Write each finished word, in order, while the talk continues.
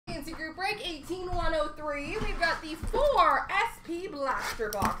CNC group break 18103. We've got the 4 SP blaster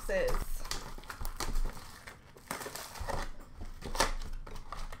boxes.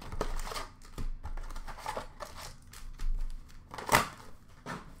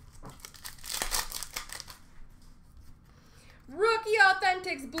 Rookie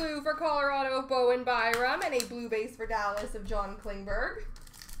Authentics blue for Colorado of Bowen Byram, and a blue base for Dallas of John Klingberg.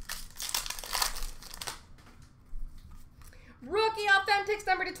 Rookie Authentics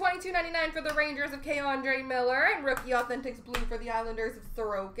number to 22.99 for the Rangers of K-Andre Miller, and Rookie Authentics blue for the Islanders of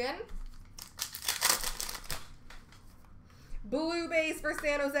Sorokin. Blue base for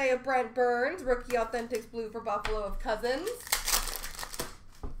San Jose of Brent Burns, Rookie Authentics blue for Buffalo of Cousins.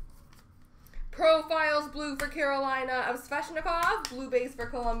 Profiles blue for Carolina of Sveshnikov, blue base for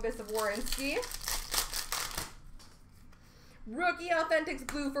Columbus of Werenski. Rookie Authentics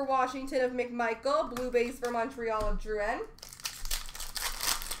blue for Washington of McMichael, blue base for Montreal of Drouin.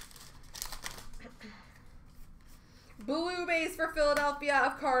 Blue base for Philadelphia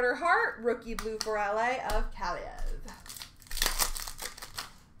of Carter Hart, rookie blue for LA of Kaliev.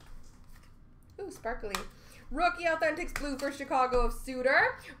 Ooh, sparkly. Rookie Authentics blue for Chicago of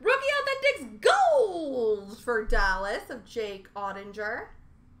Suter. Rookie Authentics gold for Dallas of Jake Ottinger.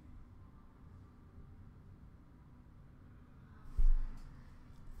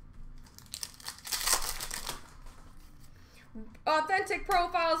 Authentic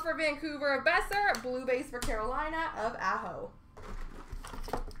profiles for Vancouver of Besser. Blue base for Carolina of Aho.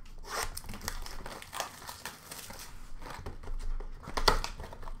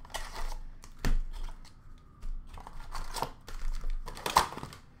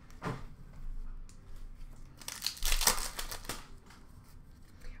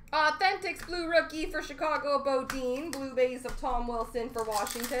 Authentics blue rookie for Chicago of Bodine. Blue base of Tom Wilson for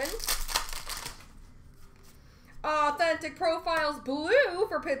Washington. Authentic profiles blue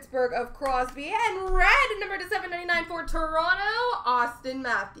for Pittsburgh of Crosby. And red number to 7.99 for Toronto, Austin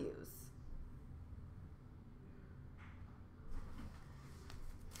Matthews.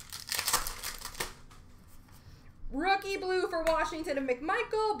 Rookie blue for Washington of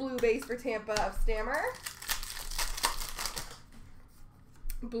McMichael. Blue base for Tampa of Stammer.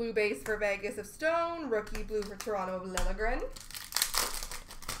 Blue base for Vegas of Stone. Rookie blue for Toronto of Liljegren.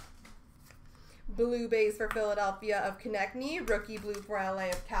 Blue base for Philadelphia of Konechny. Rookie blue for LA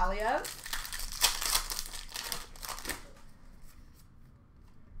of Kaliev.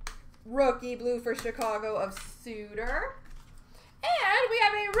 Rookie blue for Chicago of Suter. And we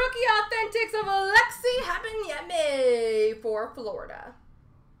have a Rookie Authentics of Alexi Habenyemi for Florida.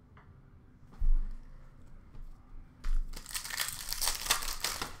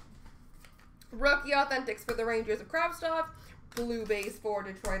 Rookie Authentics for the Rangers of Kravtsov. Blue base for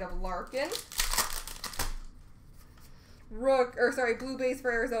Detroit of Larkin. Blue base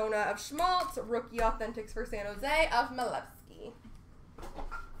for Arizona of Schmaltz. Rookie Authentics for San Jose of Malevsky.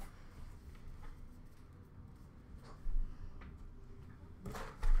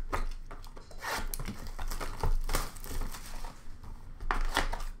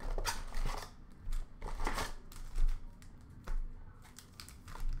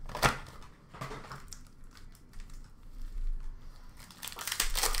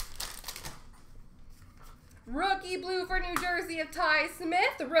 Rookie blue for New Jersey of Ty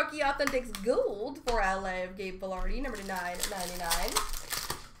Smith. Rookie Authentics gold for LA of Gabe Vilardi, number to 9.99.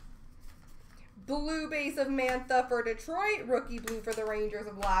 Blue base of Mantha for Detroit. Rookie blue for the Rangers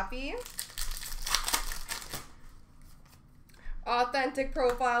of Laffy. Authentic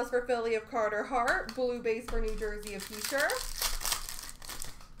profiles for Philly of Carter Hart. Blue base for New Jersey of Fischer.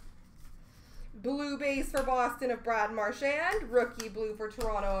 Blue base for Boston of Brad Marchand. Rookie blue for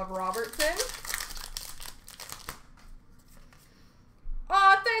Toronto of Robertson.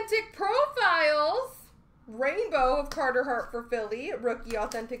 Authentic profiles, rainbow of Carter Hart for Philly. Rookie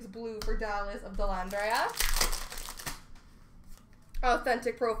Authentics blue for Dallas of Dellandrea.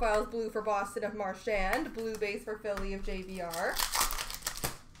 Authentic profiles blue for Boston of Marchand. Blue base for Philly of JVR.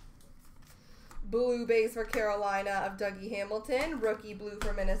 Blue base for Carolina of Dougie Hamilton. Rookie blue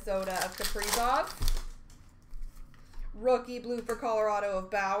for Minnesota of Kaprizov. Rookie blue for Colorado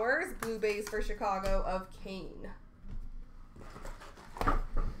of Bowers. Blue base for Chicago of Kane.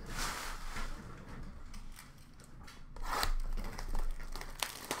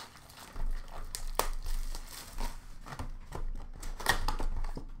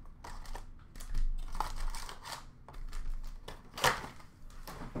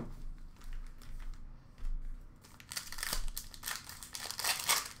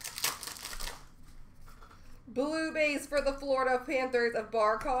 Blue base for the Florida Panthers of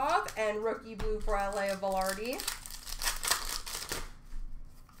Barkov, and rookie blue for LA of Vilardi.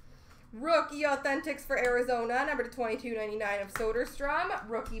 Rookie Authentics for Arizona, number to 22.99 of Soderstrom.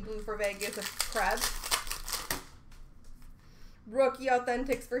 Rookie blue for Vegas of Krebs. Rookie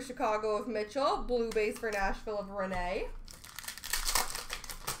Authentics for Chicago of Mitchell. Blue base for Nashville of Renee.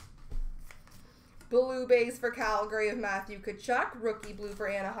 Blue base for Calgary of Matthew Tkachuk. Rookie blue for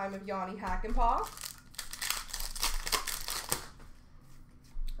Anaheim of Yanni Hakanpää.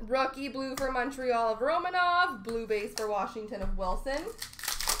 Rookie blue for Montreal of Romanov. Blue base for Washington of Wilson.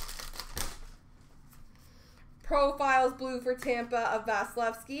 Profiles blue for Tampa of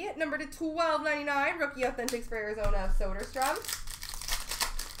Vasilevsky. Number to 12.99. Rookie Authentics for Arizona of Soderstrom.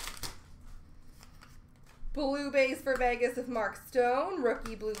 Blue base for Vegas of Mark Stone.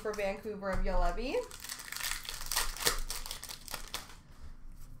 Rookie blue for Vancouver of Juolevi.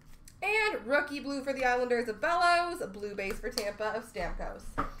 And rookie blue for the Islanders of Bellows. Blue base for Tampa of Stamkos.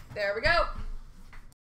 There we go.